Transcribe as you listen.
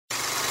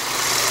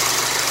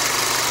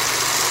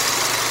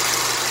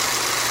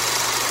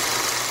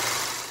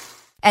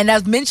And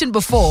as mentioned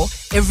before,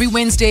 every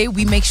Wednesday,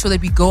 we make sure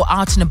that we go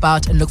out and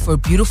about and look for a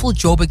beautiful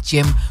Joburg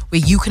gym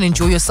where you can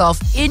enjoy yourself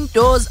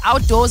indoors,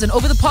 outdoors. And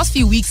over the past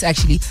few weeks,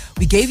 actually,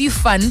 we gave you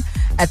fun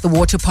at the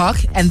water park.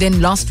 And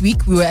then last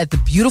week, we were at the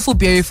beautiful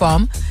Berry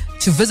Farm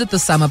to visit the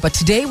summer. But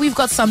today, we've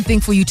got something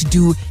for you to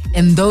do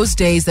in those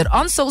days that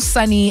aren't so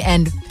sunny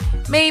and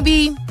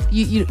maybe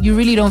you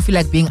really don't feel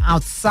like being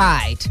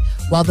outside.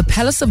 Well, the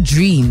Palace of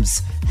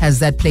Dreams has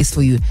that place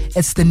for you.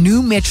 It's the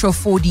new Metro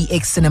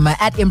 4DX cinema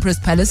at Empress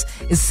Palace.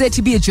 It's said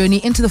to be a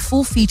journey into the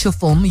full feature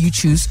film you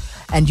choose,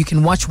 and you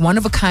can watch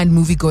one-of-a-kind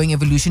movie-going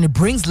evolution. It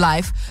brings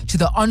life to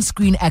the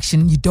on-screen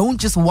action. You don't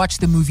just watch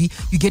the movie,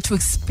 you get to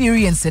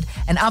experience it.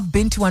 And I've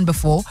been to one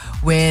before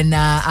when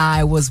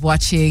I was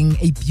watching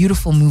a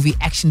beautiful movie,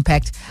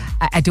 action-packed.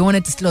 I don't want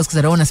to disclose because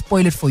I don't want to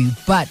spoil it for you.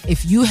 But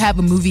if you have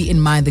a movie in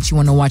mind that you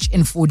want to watch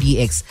in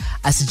 4DX,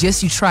 I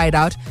suggest you try it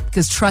out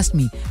because trust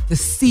me, the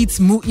seats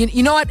move.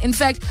 You know what? In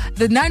fact,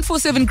 the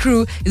 947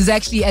 crew is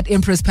actually at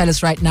Empress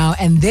Palace right now,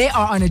 and they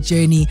are on a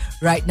journey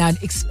right now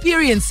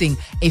experiencing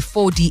a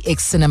 4DX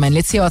cinema. And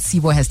let's hear what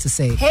Sibo has to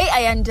say. Hey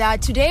Ayanda,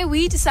 today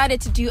we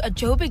decided to do a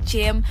Joburg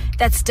gym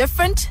that's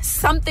different,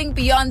 something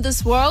beyond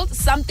this world,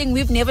 something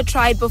we've never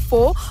tried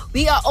before.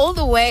 We are all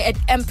the way at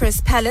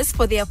Empress Palace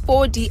for their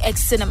 4DX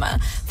cinema.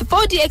 The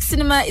 4DX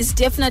cinema is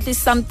definitely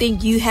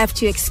something you have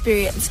to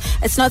experience.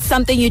 It's not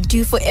something you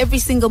do for every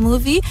single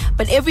movie,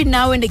 but every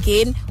now and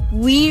again,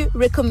 we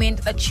recommend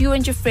that you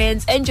and your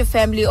friends and your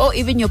family or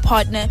even your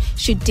partner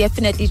should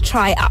definitely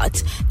try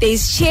out.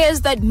 There's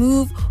chairs that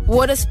move,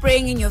 water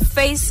spraying in your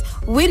face,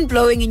 wind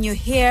blowing in your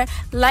hair,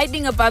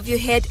 lightning above your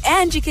head,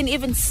 and you can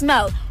even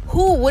smell.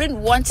 Who wouldn't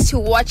want to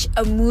watch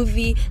a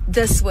movie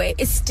this way?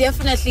 It's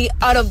definitely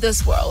out of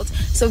this world.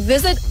 So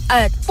visit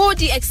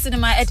 4DX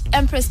Cinema at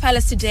Empress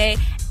Palace today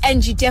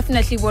and you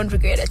definitely won't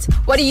regret it.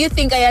 What do you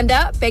think,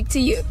 Ayanda? Back to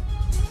you.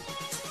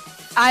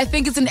 I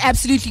think it's an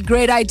absolutely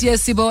great idea,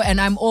 Sibo,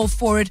 and I'm all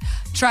for it.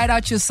 Try it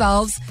out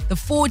yourselves. The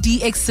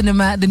 4DX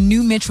Cinema, the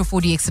new Metro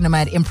 4DX Cinema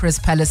at Empress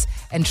Palace,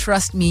 and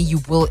trust me,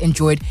 you will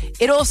enjoy it.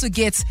 It also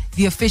gets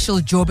the official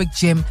Joburg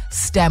Gym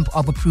stamp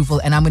of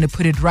approval, and I'm going to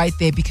put it right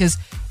there because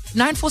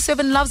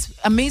 947 loves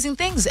amazing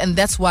things, and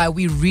that's why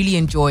we really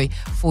enjoy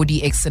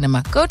 4DX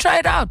Cinema. Go try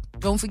it out.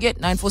 Don't forget,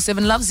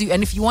 947 loves you.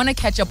 And if you want to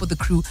catch up with the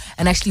crew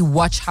and actually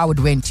watch how it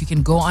went, you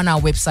can go on our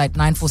website,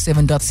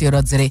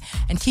 947.co.za,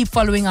 and keep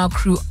following our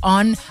crew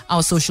on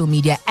our social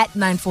media at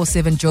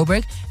 947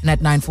 Joburg and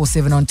at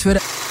 947 on Twitter.